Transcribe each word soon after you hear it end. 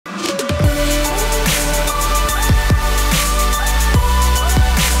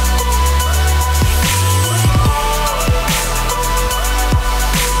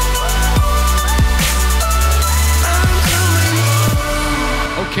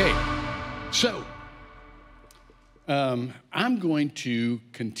Okay, so I'm going to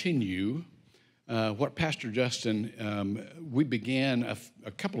continue what Pastor Justin, we began a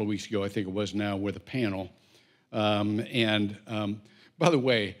couple of weeks ago, I think it was now, with a panel. By the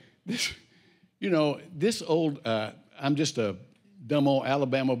way, this old, I'm just a dumb old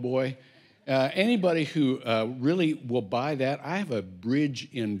Alabama boy. Anybody who really will buy that, I have a bridge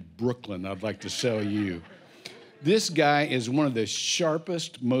in Brooklyn I'd like to sell you. This guy is one of the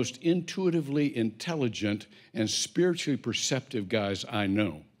sharpest, most intuitively intelligent, and spiritually perceptive guys I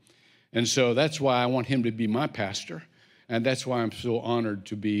know. And so that's why I want him to be my pastor, and that's why I'm so honored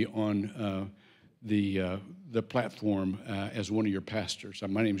to be on the platform as one of your pastors.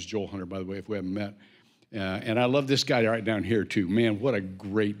 My name is Joel Hunter, by the way, if we haven't met. And I love this guy right down here, too. Man, what a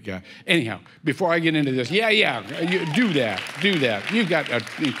great guy. Anyhow, before I get into this, do that. You've got an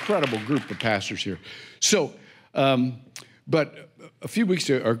incredible group of pastors here. So, but a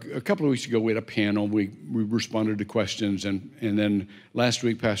couple of weeks ago, we had a panel. We responded to questions, and then last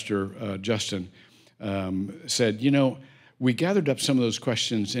week, Pastor Justin said, we gathered up some of those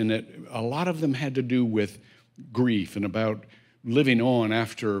questions, and a lot of them had to do with grief and about living on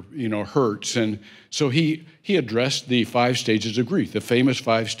after, hurts. And so he addressed the 5 stages of grief, the famous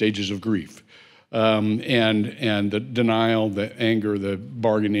 5 stages of grief, and the denial, the anger, the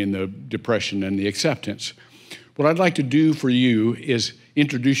bargaining, the depression, and the acceptance. What I'd like to do for you is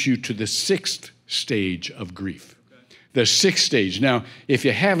introduce you to the 6th stage of grief. Okay. The 6th stage. Now, if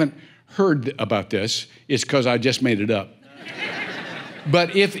you haven't heard about this, it's because I just made it up.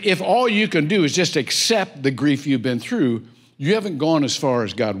 But if all you can do is just accept the grief you've been through, you haven't gone as far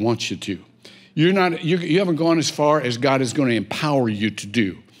as God wants you to. You haven't gone as far as God is going to empower you to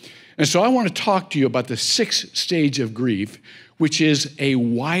do. And so I want to talk to you about the 6th stage of grief, which is a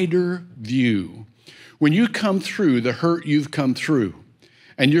wider view. When you come through the hurt you've come through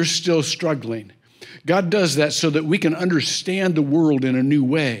and you're still struggling, God does that so that we can understand the world in a new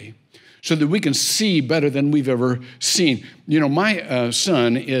way, so that we can see better than we've ever seen. My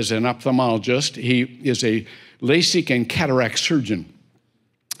son is an ophthalmologist. He is a LASIK and cataract surgeon.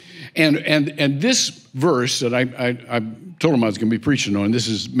 And this verse that I told him I was going to be preaching on, this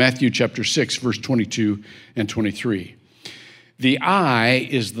is Matthew chapter 6, verse 22 and 23. The eye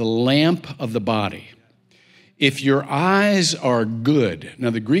is the lamp of the body. If your eyes are good,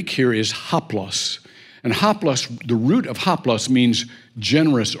 now the Greek here is hoplos, and hoplos, the root of hoplos means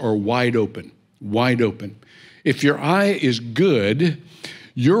generous or wide open, wide open. If your eye is good,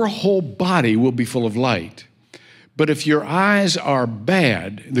 your whole body will be full of light. But if your eyes are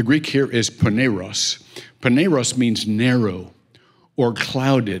bad, the Greek here is paneros. Paneros means narrow or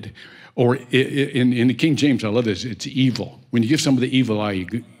clouded, or in the King James, I love this, it's evil. When you give somebody the evil eye,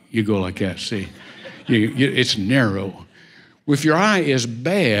 you go like that, see? It's narrow. If your eye is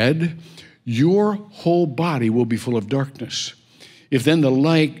bad, your whole body will be full of darkness. If then the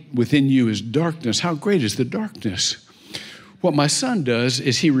light within you is darkness, how great is the darkness? What my son does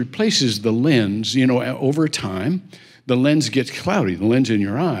is he replaces the lens. Over time, the lens gets cloudy, the lens in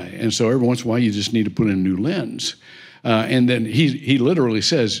your eye. And so every once in a while, you just need to put in a new lens. And then he literally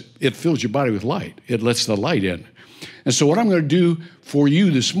says, it fills your body with light. It lets the light in. And so what I'm going to do for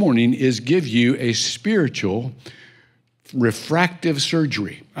you this morning is give you a spiritual refractive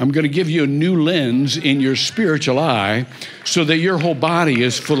surgery. I'm going to give you a new lens in your spiritual eye so that your whole body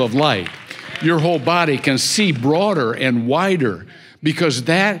is full of light. Your whole body can see broader and wider, because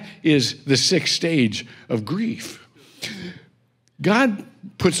that is the 6th stage of grief. God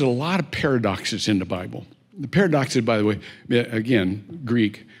puts a lot of paradoxes in the Bible. The paradoxes, by the way, again,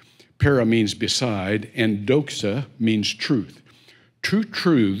 Greek, para means beside, and doxa means truth. Two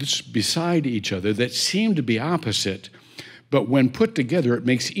truths beside each other that seem to be opposite, but when put together, it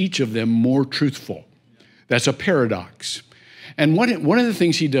makes each of them more truthful. That's a paradox. And one of the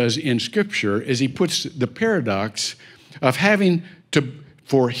things he does in Scripture is he puts the paradox of having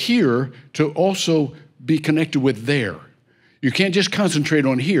for here to also be connected with there. You can't just concentrate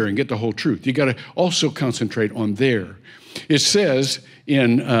on here and get the whole truth. You got to also concentrate on there. It says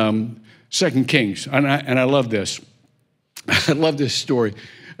in 2 Kings, and I love this. I love this story.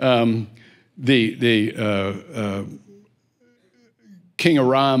 King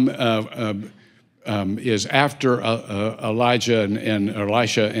Aram is after Elijah and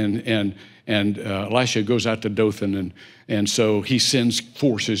Elisha, and Elisha goes out to Dothan, and so he sends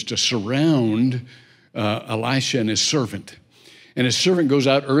forces to surround Elisha and his servant. And his servant goes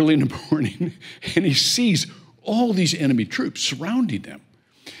out early in the morning, and he sees all these enemy troops surrounding them.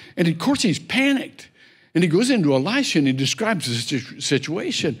 And of course, he's panicked. And he goes into Elisha, and he describes the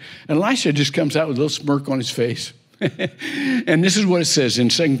situation. And Elisha just comes out with a little smirk on his face. And this is what it says in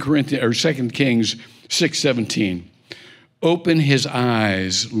 2 Kings 6:17. Open his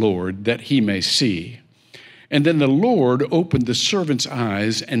eyes, Lord, that he may see. And then the Lord opened the servant's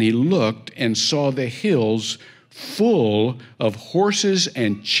eyes, and he looked and saw the hills full of horses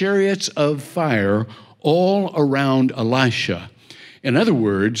and chariots of fire all around Elisha. In other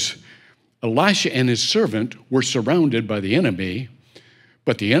words, Elisha and his servant were surrounded by the enemy,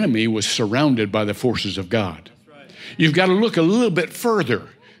 but the enemy was surrounded by the forces of God. You've got to look a little bit further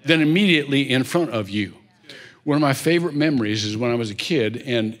than immediately in front of you. One of my favorite memories is when I was a kid,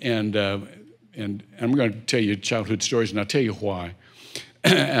 and I'm going to tell you childhood stories, and I'll tell you why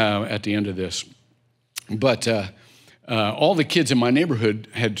at the end of this. But all the kids in my neighborhood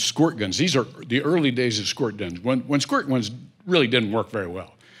had squirt guns. These are the early days of squirt guns, when squirt guns really didn't work very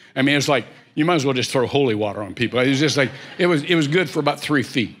well. I mean, it's like you might as well just throw holy water on people. It was just like it was good for about 3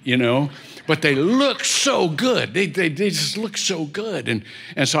 feet, you know. But they look so good. They just look so good.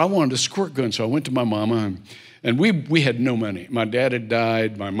 And so I wanted a squirt gun. So I went to my mama, and we had no money. My dad had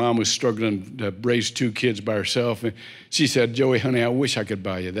died. My mom was struggling to raise 2 kids by herself. And she said, Joey, honey, I wish I could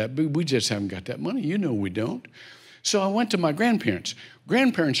buy you that, but we just haven't got that money. You know we don't. So I went to my grandparents.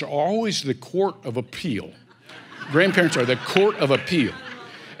 Grandparents are always the court of appeal. Grandparents are the court of appeal.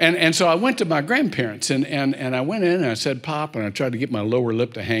 And so I went to my grandparents, and I went in, and I said, Pop, and I tried to get my lower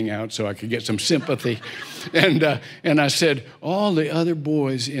lip to hang out so I could get some sympathy. And I said, all the other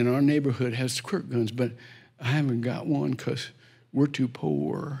boys in our neighborhood have squirt guns, but I haven't got one because we're too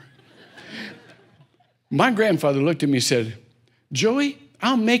poor. My grandfather looked at me and said, Joey,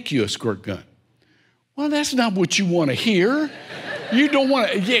 I'll make you a squirt gun. Well, that's not what you want to hear. You don't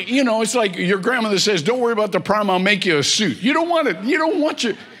want to, you know, it's like your grandmother says, don't worry about the prom, I'll make you a suit. You don't want it, you don't want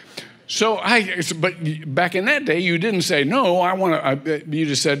your... So but back in that day, you didn't say, no, you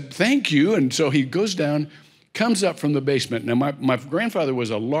just said, thank you. And so he goes down, comes up from the basement. Now, my grandfather was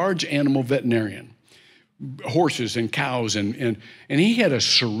a large animal veterinarian, horses and cows, and he had a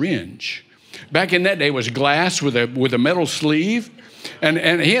syringe. Back in that day, it was glass with a metal sleeve, and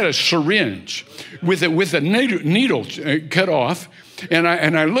he had a syringe with a needle cut off. And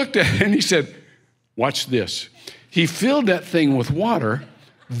I looked at it, and he said, watch this. He filled that thing with water.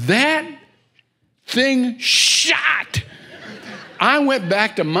 That thing shot. I went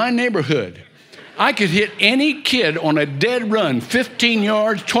back to my neighborhood. I could hit any kid on a dead run, 15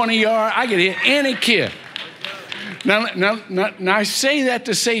 yards, 20 yards. I could hit any kid. Now I say that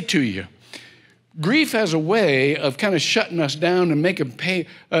to say to you, grief has a way of kind of shutting us down and making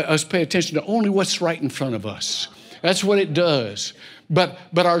us pay attention to only what's right in front of us. That's what it does. But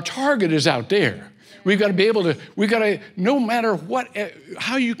our target is out there. We've got to be able to, no matter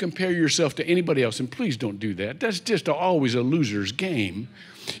how you compare yourself to anybody else, and please don't do that. That's just always a loser's game.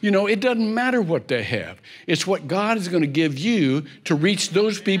 You know, it doesn't matter what they have. It's what God is going to give you to reach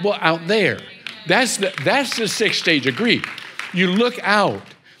those people out there. That's the sixth stage of grief. You look out.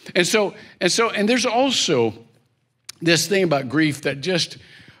 And there's also this thing about grief that just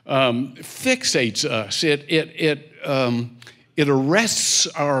fixates us. It arrests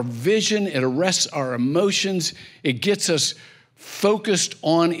our vision. It arrests our emotions. It gets us focused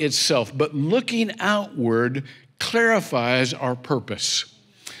on itself. But looking outward clarifies our purpose.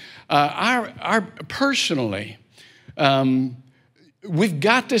 Personally, we've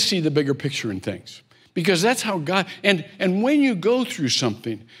got to see the bigger picture in things, because that's how God, and when you go through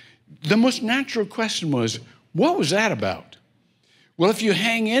something, the most natural question was, what was that about? Well, if you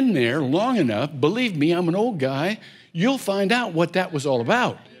hang in there long enough, believe me, I'm an old guy, you'll find out what that was all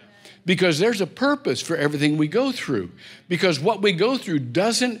about. Because there's a purpose for everything we go through. Because what we go through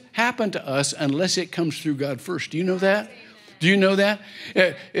doesn't happen to us unless it comes through God first. Do you know that? Do you know that?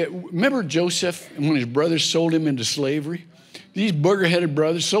 Remember Joseph when his brothers sold him into slavery? These booger-headed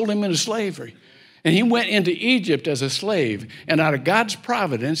brothers sold him into slavery. And he went into Egypt as a slave. And out of God's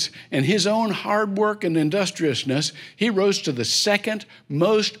providence and his own hard work and industriousness, he rose to the second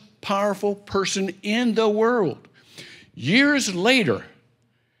most powerful person in the world. Years later,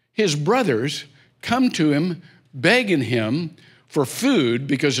 his brothers come to him begging him for food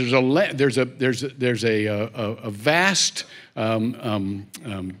because there's a vast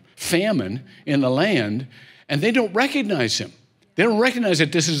famine in the land, and they don't recognize him. They don't recognize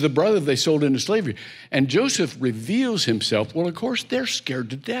that this is the brother they sold into slavery. And Joseph reveals himself. Well, of course, they're scared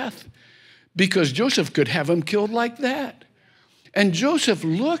to death because Joseph could have them killed like that. And Joseph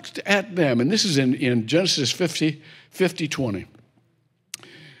looked at them, and this is in Genesis 50:20.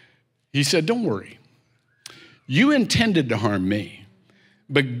 He said, don't worry. You intended to harm me,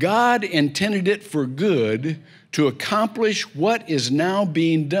 but God intended it for good to accomplish what is now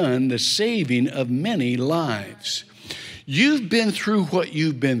being done, the saving of many lives. You've been through what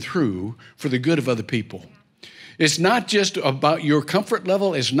you've been through for the good of other people. It's not just about your comfort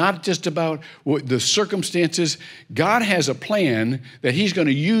level. It's not just about the circumstances. God has a plan that he's going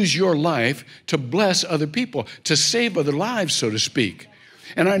to use your life to bless other people, to save other lives, so to speak.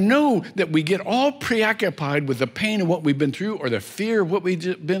 And I know that we get all preoccupied with the pain of what we've been through or the fear of what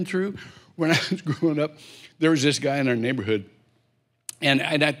we've been through. When I was growing up, there was this guy in our neighborhood, and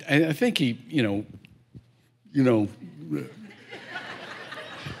I think he,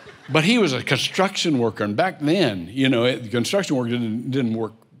 but he was a construction worker, and back then, construction workers didn't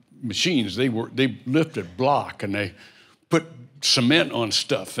work machines. They lifted block and they put cement on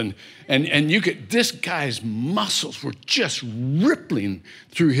stuff, and this guy's muscles were just rippling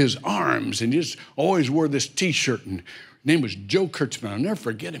through his arms, and he just always wore this T-shirt. And his name was Joe Kurtzman. I'll never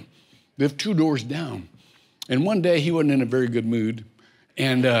forget him. Lived 2 doors down, and one day he wasn't in a very good mood,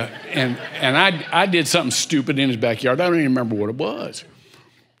 and I did something stupid in his backyard. I don't even remember what it was.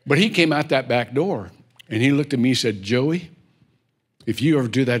 But he came out that back door, and he looked at me and said, Joey, if you ever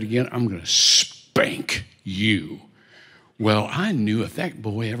do that again, I'm going to spank you. Well, I knew if that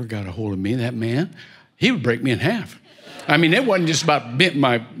boy ever got a hold of me, that man, he would break me in half. I mean, it wasn't just about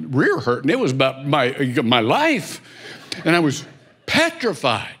my rear hurting. It was about my life. And I was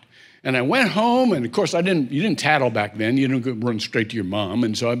petrified. And I went home, and of course, you didn't tattle back then. You didn't run straight to your mom.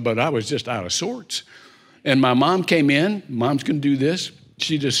 But I was just out of sorts. And my mom came in. Mom's going to do this.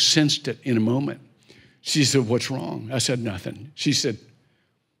 She just sensed it in a moment. She said, what's wrong? I said, nothing. She said,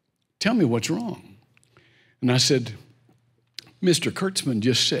 tell me what's wrong. And I said, Mr. Kurtzman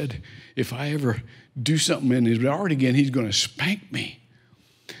just said, if I ever do something in his yard again, he's going to spank me.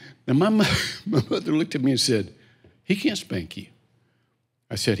 Now, my mother looked at me and said, he can't spank you.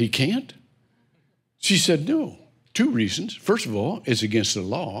 I said, he can't? She said, no. 2 reasons. First of all, it's against the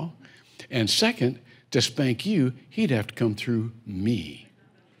law. And second, to spank you, he'd have to come through me.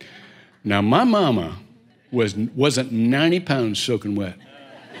 Now, my mama wasn't 90 pounds soaking wet.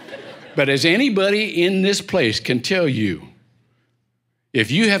 But as anybody in this place can tell you,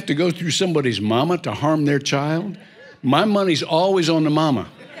 if you have to go through somebody's mama to harm their child, my money's always on the mama,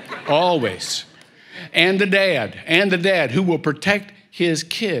 always. And the dad who will protect his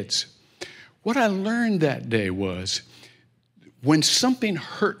kids. What I learned that day was when something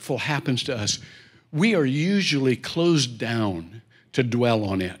hurtful happens to us, we are usually closed down to dwell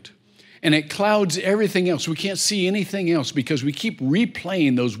on it. And it clouds everything else. We can't see anything else because we keep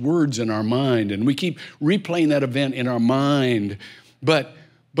replaying those words in our mind, and we keep replaying that event in our mind. But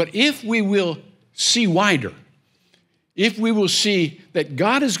if we will see wider, if we will see that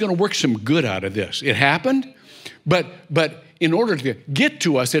God is going to work some good out of this, it happened, but in order to get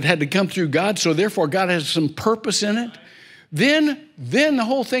to us, it had to come through God, so therefore God has some purpose in it, then the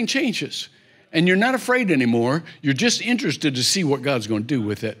whole thing changes. And you're not afraid anymore. You're just interested to see what God's going to do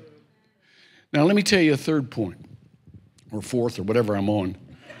with it. Now, let me tell you a third point, or fourth, or whatever I'm on.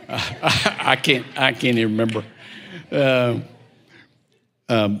 I can't even remember.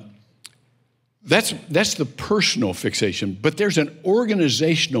 That's the personal fixation, but there's an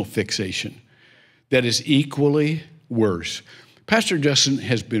organizational fixation that is equally worse. Pastor Justin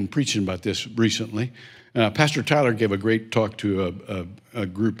has been preaching about this recently. Pastor Tyler gave a great talk to a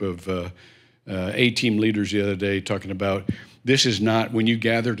group of A-team leaders the other day, talking about this is not, when you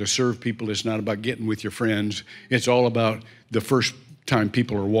gather to serve people, it's not about getting with your friends. It's all about the first time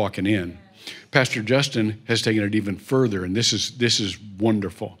people are walking in. Pastor Justin has taken it even further, and this is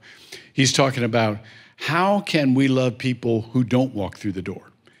wonderful. He's talking about how can we love people who don't walk through the door?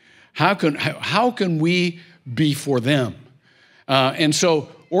 How can we be for them? And so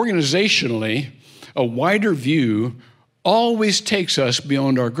organizationally, a wider view always takes us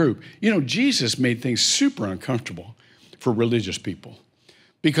beyond our group. Jesus made things super uncomfortable for religious people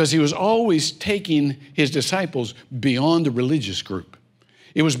because he was always taking his disciples beyond the religious group.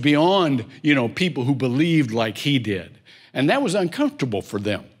 It was beyond, people who believed like he did. And that was uncomfortable for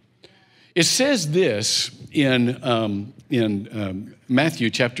them. It says this in Matthew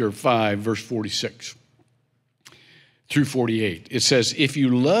chapter 5, verse 46 through 48. It says, if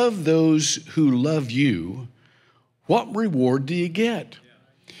you love those who love you, what reward do you get?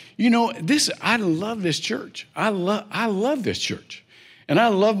 I love this church. I love this church. And I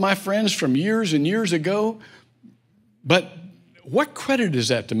love my friends from years and years ago. But what credit is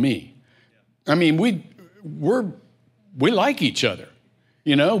that to me? I mean, we like each other.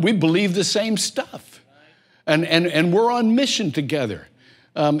 We believe the same stuff. And we're on mission together.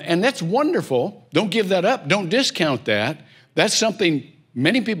 And that's wonderful. Don't give that up. Don't discount that. That's something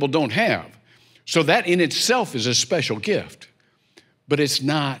many people don't have. So that in itself is a special gift. But it's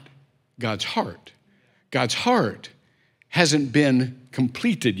not God's heart. God's heart hasn't been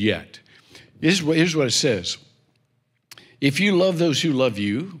completed yet. Here's what it says. If you love those who love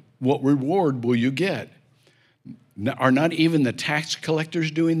you, what reward will you get? Are not even the tax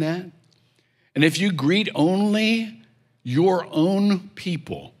collectors doing that? And if you greet only your own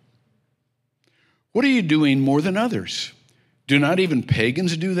people, what are you doing more than others? Do not even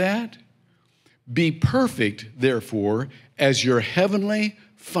pagans do that? Be perfect, therefore, as your heavenly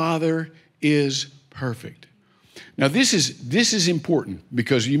Father is perfect. Now, this is important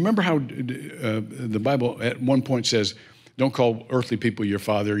because you remember how the Bible at one point says, don't call earthly people your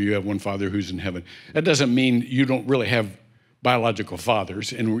father, you have one Father who's in heaven. That doesn't mean you don't really have biological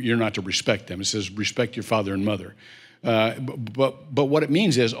fathers and you're not to respect them. It says respect your father and mother. But what it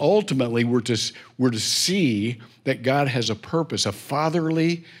means is ultimately we're to see that God has a purpose, a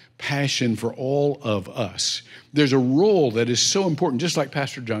fatherly passion for all of us. There's a role that is so important, just like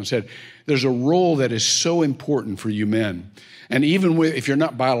Pastor John said, there's a role that is so important for you men. And even if you're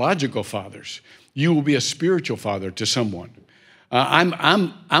not biological fathers, you will be a spiritual father to someone.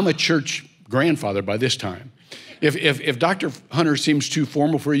 I'm a church grandfather by this time. If Dr. Hunter seems too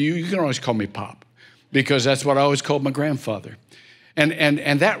formal for you, you can always call me Pop, because that's what I always called my grandfather.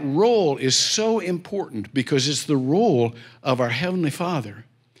 And that role is so important because it's the role of our Heavenly Father.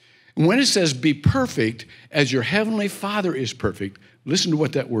 And when it says be perfect as your Heavenly Father is perfect, listen to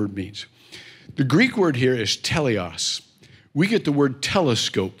what that word means. The Greek word here is teleos. We get the word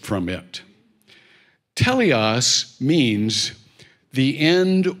telescope from it. Teleos means the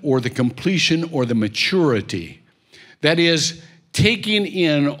end or the completion or the maturity. That is, taking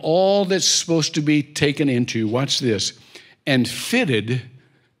in all that's supposed to be taken into, watch this, and fitted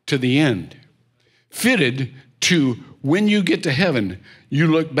to the end. Fitted to when you get to heaven, you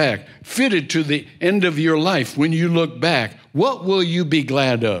look back. Fitted to the end of your life, when you look back, what will you be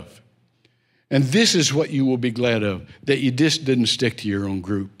glad of? And this is what you will be glad of, that you just didn't stick to your own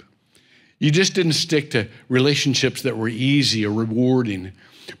group. You just didn't stick to relationships that were easy or rewarding,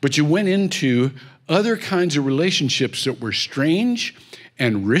 but you went into other kinds of relationships that were strange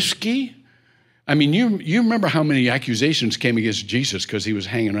and risky. I mean, you remember how many accusations came against Jesus because he was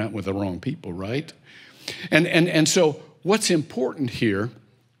hanging out with the wrong people, right? And so what's important here,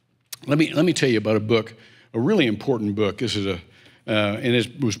 let me tell you about a book, a really important book. This is and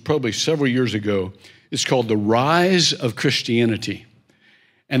it was probably several years ago. It's called The Rise of Christianity.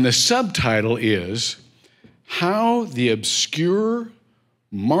 And the subtitle is How the Obscure,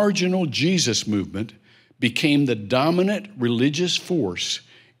 Marginal Jesus Movement Became the Dominant Religious Force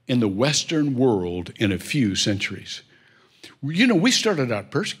in the Western world in a few centuries. You know, we started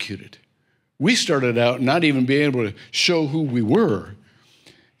out persecuted. We started out not even being able to show who we were.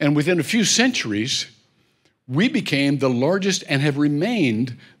 And within a few centuries, we became the largest and have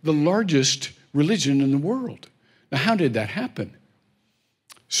remained the largest religion in the world. Now, how did that happen?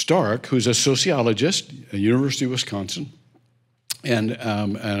 Stark, who's a sociologist at the University of Wisconsin and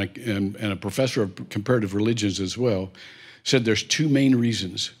a professor of comparative religions as well, said there's two main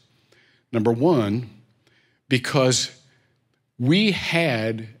reasons. Number one, because we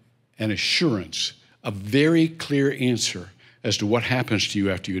had an assurance, a very clear answer as to what happens to you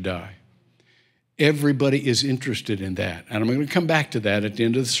after you die. Everybody is interested in that. And I'm going to come back to that at the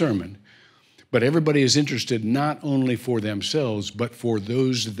end of the sermon. But everybody is interested not only for themselves, but for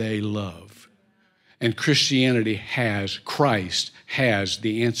those they love. And Christ has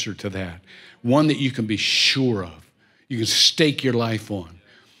the answer to that. One that you can be sure of. You can stake your life on.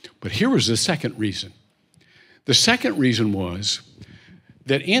 But here was the second reason. The second reason was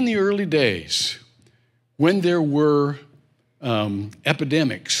that in the early days, when there were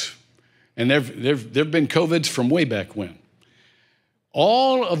epidemics, and there've been COVIDs from way back when,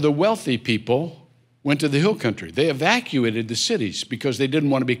 all of the wealthy people went to the hill country. They evacuated the cities because they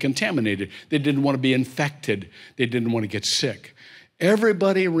didn't want to be contaminated. They didn't want to be infected. They didn't want to get sick.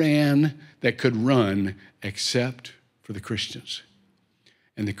 Everybody ran that could run except for the Christians.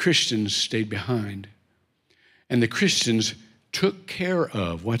 And the Christians stayed behind. And the Christians took care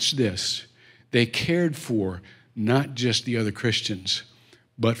of, watch this, they cared for not just the other Christians,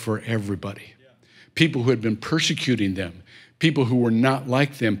 but for everybody. People who had been persecuting them, people who were not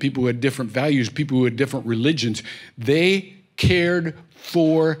like them, people who had different values, people who had different religions. They cared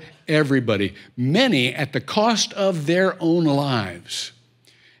for everybody, many at the cost of their own lives.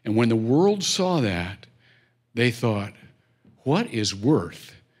 And when the world saw that, they thought, what is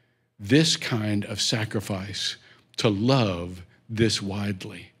worth this kind of sacrifice to love this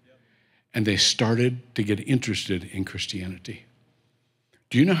widely? And they started to get interested in Christianity.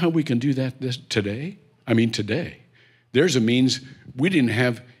 Do you know how we can do that today? I mean, today. There's a means we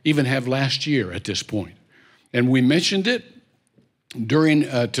didn't even have last year at this point. And we mentioned it during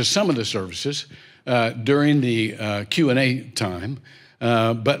to some of the services during the Q&A time.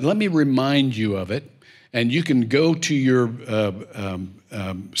 But let me remind you of it. And you can go to your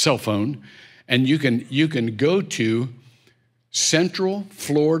cell phone, and you can go to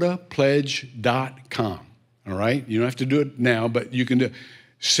centralfloridapledge.com. All right? You don't have to do it now, but you can do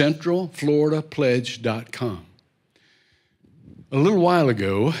centralfloridapledge.com. A little while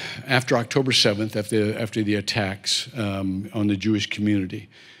ago, after October 7th, after the attacks on the Jewish community,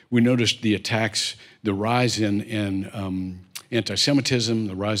 we noticed the attacks, the rise in anti-Semitism,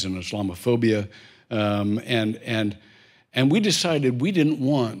 the rise in Islamophobia, and we decided we didn't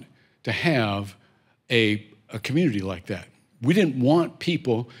want to have a community like that. We didn't want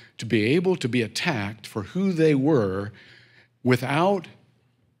people to be able to be attacked for who they were without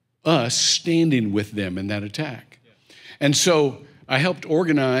us standing with them in that attack. And so I helped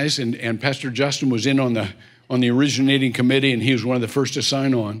organize, and Pastor Justin was in on the originating committee, and he was one of the first to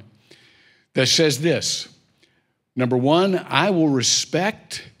sign on, that says this: number one, I will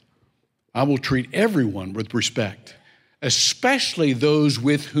treat everyone with respect, especially those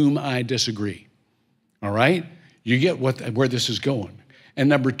with whom I disagree. All right? You get where this is going. And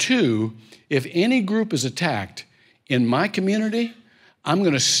number two, if any group is attacked in my community, I'm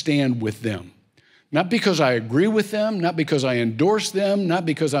going to stand with them. Not because I agree with them, not because I endorse them, not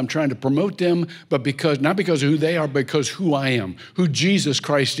because I'm trying to promote them, but not because of who they are, because who I am, who Jesus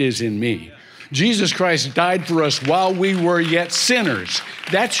Christ is in me. Jesus Christ died for us while we were yet sinners.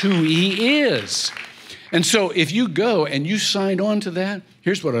 That's who he is. And so if you go and you signed on to that,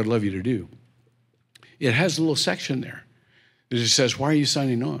 here's what I'd love you to do. It has a little section there that just says, why are you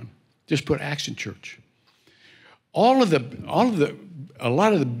signing on? Just put Action Church. A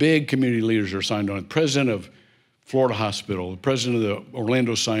lot of the big community leaders are signed on. The president of Florida Hospital, the president of the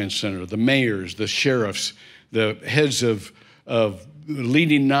Orlando Science Center, the mayors, the sheriffs, the heads of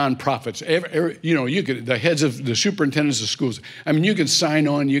leading nonprofits, the heads of the superintendents of schools. I mean, you can sign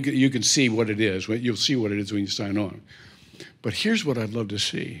on, you can see what it is. You'll see what it is when you sign on. But here's what I'd love to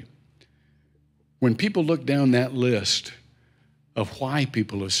see. When people look down that list of why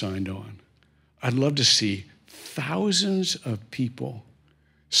people have signed on, I'd love to see thousands of people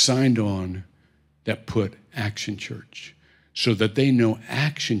signed on that put Action Church, so that they know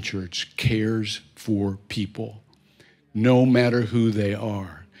Action Church cares for people, no matter who they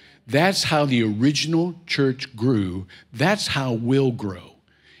are. That's how the original church grew. That's how we'll grow.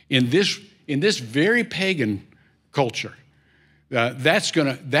 In this very pagan culture, that's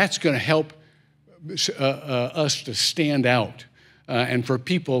gonna help us to stand out and for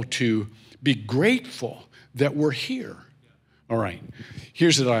people to be grateful that we're here. All right,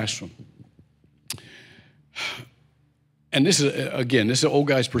 here's the last one. And this is an old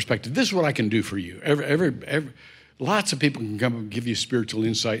guy's perspective. This is what I can do for you. Lots of people can come and give you spiritual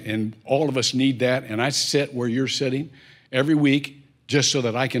insight, and all of us need that. And I sit where you're sitting every week just so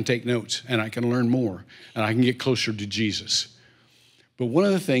that I can take notes and I can learn more and I can get closer to Jesus. But one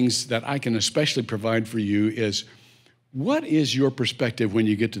of the things that I can especially provide for you is, what is your perspective when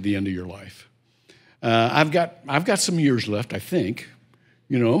you get to the end of your life? I've got some years left, I think,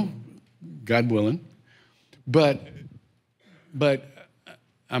 God willing. But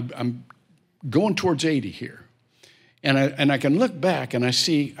I'm going towards 80 here. And I can look back and I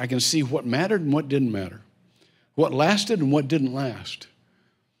can see what mattered and what didn't matter, what lasted and what didn't last.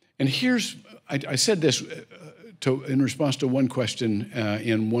 And I said this in response to one question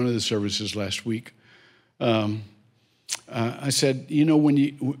in one of the services last week. I said,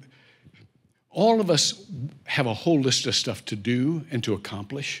 all of us have a whole list of stuff to do and to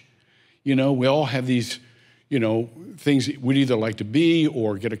accomplish. We all have these, things we'd either like to be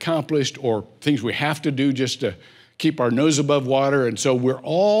or get accomplished, or things we have to do just to keep our nose above water. And so we're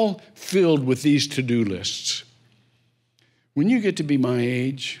all filled with these to-do lists. When you get to be my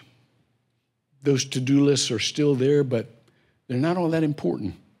age, those to-do lists are still there, but they're not all that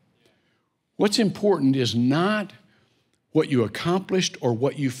important. What's important is not what you accomplished or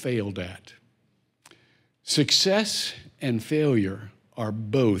what you failed at. Success and failure are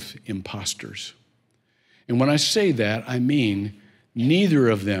both imposters. And when I say that, I mean neither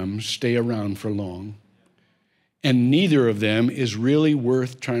of them stay around for long, and neither of them is really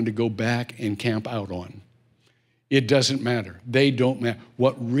worth trying to go back and camp out on. It doesn't matter. They don't matter.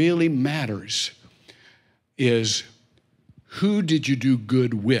 What really matters is, who did you do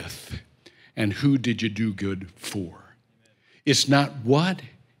good with and who did you do good for? It's not what,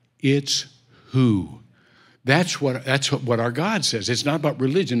 it's who. That's what our God says. It's not about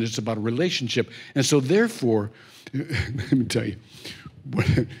religion, it's about a relationship. And so therefore, let me tell you,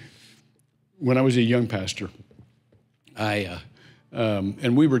 when I was a young pastor,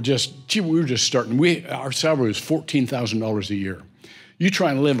 and we were just starting. Our salary was $14,000 a year. You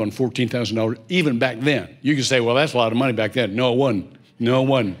try and live on $14,000, even back then. You can say, well, that's a lot of money back then. No, it wasn't. No, it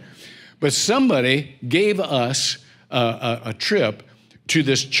wasn't. But somebody gave us a trip to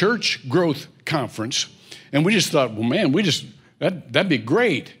this church growth conference, and we just thought, well, man, that'd be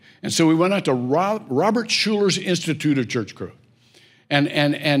great. And so we went out to Robert Schuller's Institute of Church Growth,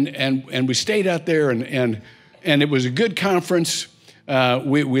 and we stayed out there, and it was a good conference.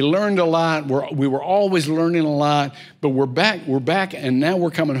 We learned a lot. We were always learning a lot, but we're back, and now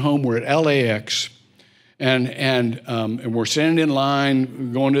we're coming home. We're at LAX, and we're standing in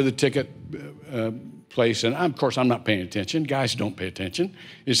line, going to the ticket place, and of course I'm not paying attention. Guys don't pay attention.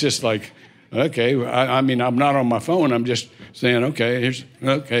 It's just like, okay, I mean, I'm not on my phone. I'm just saying, okay,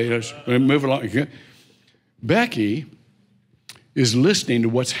 let's move along. Becky is listening to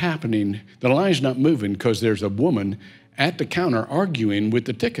what's happening. The line's not moving because there's a woman at the counter arguing with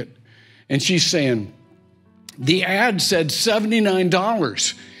the ticket. And she's saying, the ad said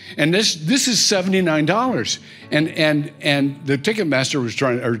 $79. And this is $79. And the ticket master was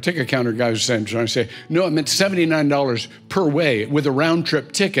ticket counter guy was trying to say, no, it meant $79 per way with a round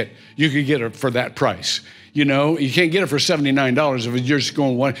trip ticket. You could get it for that price. You know, you can't get it for $79 if you're just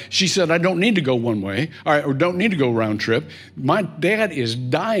going one. She said, I don't need to go one way, or don't need to go round trip. My dad is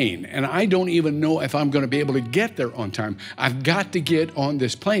dying, and I don't even know if I'm going to be able to get there on time. I've got to get on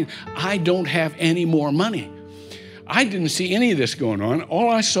this plane. I don't have any more money. I didn't see any of this going on. All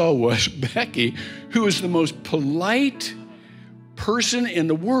I saw was Becky, who is the most polite person in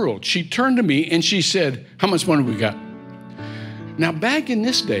the world. She turned to me and she said, how much money we got? Now, back in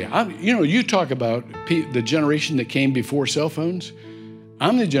this day, you talk about the generation that came before cell phones.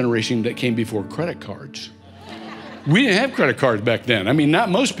 I'm the generation that came before credit cards. We didn't have credit cards back then. I mean, not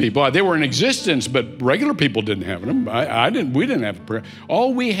most people. They were in existence, but regular people didn't have them. We didn't have it.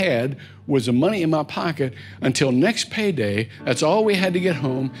 All we had was the money in my pocket until next payday. That's all we had to get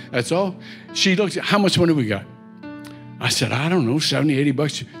home. That's all. She looked at, how much money we got? I said, I don't know, 70, 80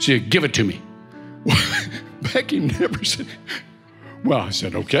 bucks. She said, give it to me. Becky never said, well, I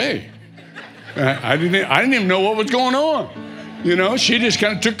said, okay. I didn't even know what was going on. You know, she just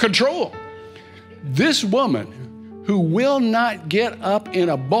kind of took control. This woman who will not get up in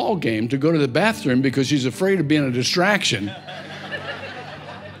a ball game to go to the bathroom because she's afraid of being a distraction,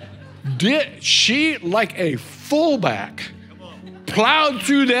 she, like a fullback, plowed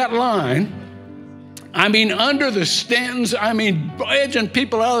through that line. I mean, under the stands, edging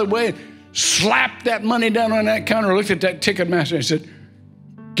people out of the way, slapped that money down on that counter, looked at that ticket master and said,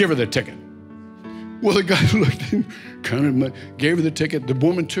 give her the ticket. Well, the guy looked and kind of gave her the ticket. The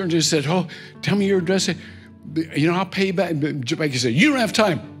woman turned and said, oh, tell me your address. I'll pay you back. Becky said, you don't have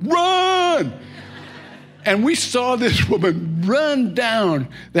time. Run! And we saw this woman run down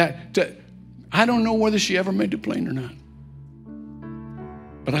I don't know whether she ever made the plane or not.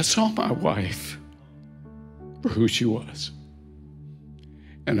 But I saw my wife for who she was.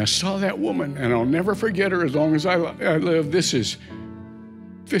 And I saw that woman, and I'll never forget her as long as I live. This is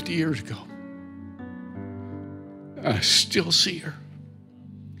 50 years ago. I still see her.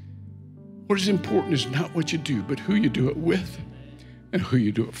 What is important is not what you do, but who you do it with and who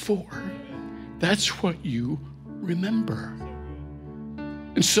you do it for. That's what you remember.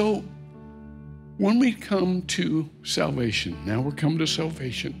 And so when we come to salvation, now we're coming to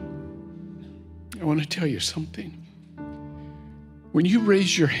salvation, I want to tell you something. When you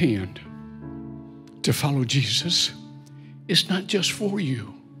raise your hand to follow Jesus, it's not just for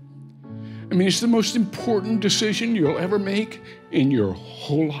you. It's the most important decision you'll ever make in your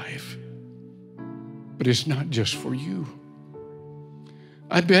whole life. But it's not just for you.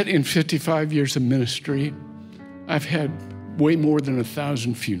 I bet in 55 years of ministry, I've had way more than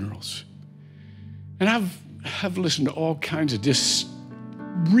 1,000 funerals. And I've listened to all kinds of just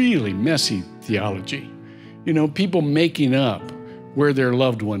really messy theology. People making up where their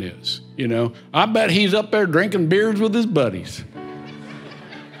loved one is. I bet he's up there drinking beers with his buddies.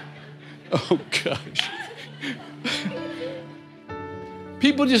 Oh, gosh.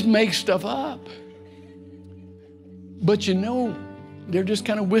 People just make stuff up. But they're just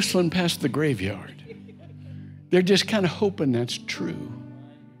kind of whistling past the graveyard. They're just kind of hoping that's true.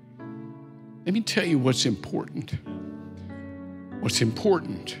 Let me tell you what's important. What's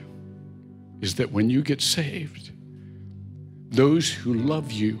important is that when you get saved, those who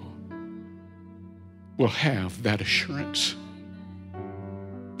love you will have that assurance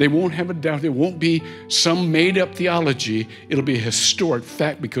They won't have a doubt. It won't be some made-up theology. It'll be a historic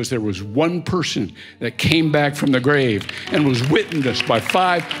fact because there was one person that came back from the grave and was witnessed by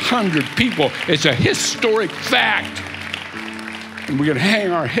 500 people. It's a historic fact. And we're going to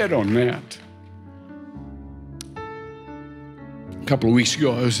hang our head on that. A couple of weeks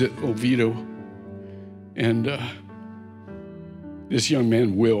ago, I was at Oviedo, and this young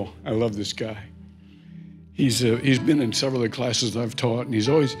man, Will, I love this guy. He's been in several of the classes I've taught, and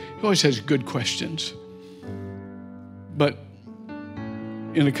he always has good questions. But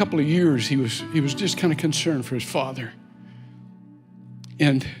in a couple of years, he was just kind of concerned for his father.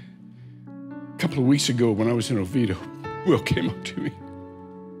 And a couple of weeks ago, when I was in Oviedo, Will came up to me,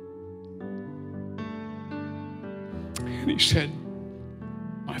 and he said,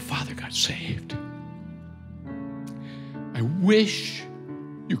 "My father got saved. I wish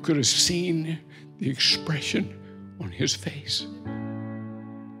you could have seen the expression on his face."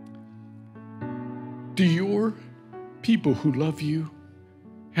 Do your people who love you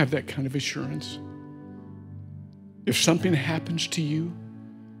have that kind of assurance? If something happens to you,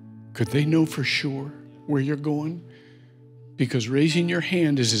 could they know for sure where you're going? Because raising your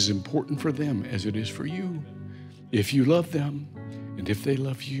hand is as important for them as it is for you. If you love them and if they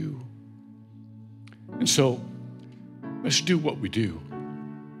love you. And so let's do what we do.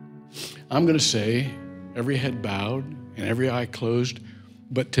 I'm going to say, every head bowed and every eye closed,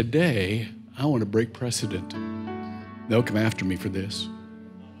 but today I want to break precedent. They'll come after me for this.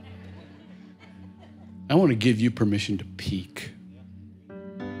 I want to give you permission to peek.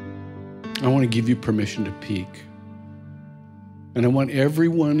 I want to give you permission to peek. And I want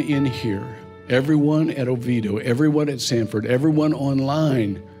everyone in here, everyone at Oviedo, everyone at Sanford, everyone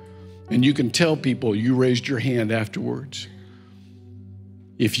online, and you can tell people you raised your hand afterwards.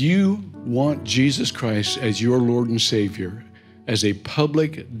 If you want Jesus Christ as your Lord and Savior, as a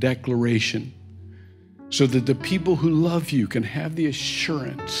public declaration, so that the people who love you can have the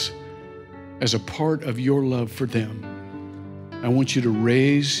assurance as a part of your love for them, I want you to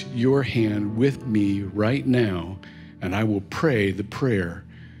raise your hand with me right now, and I will pray the prayer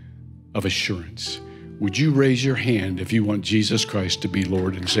of assurance. Would you raise your hand if you want Jesus Christ to be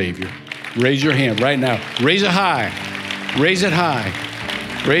Lord and Savior? Raise your hand right now. Raise it high. Raise it high.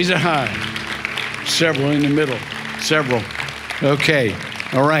 Raise it high. Several in the middle. Several. Okay.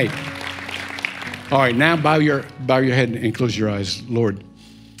 All right. All right. Now bow your head and close your eyes. Lord,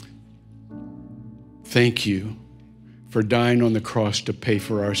 thank you for dying on the cross to pay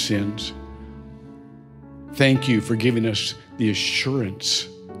for our sins. Thank you for giving us the assurance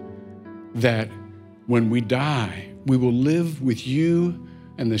that when we die, we will live with you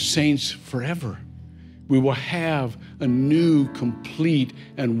and the saints forever. We will have a new, complete,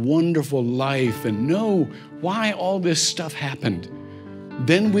 and wonderful life and know why all this stuff happened.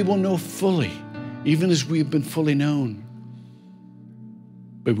 Then we will know fully, even as we've been fully known.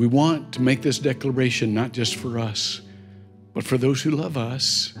 But we want to make this declaration not just for us, but for those who love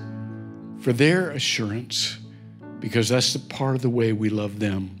us, for their assurance, because that's the part of the way we love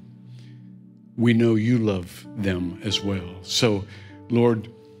them. We know you love them as well. So, Lord,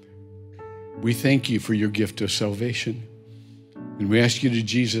 we thank you for your gift of salvation. And we ask you, to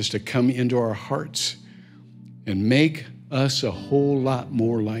Jesus, to come into our hearts and make us a whole lot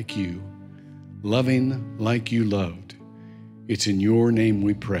more like you, loving like you loved. It's in your name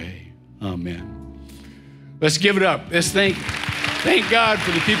we pray. Amen. Let's give it up. Let's thank God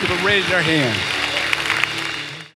for the people that raised their hand.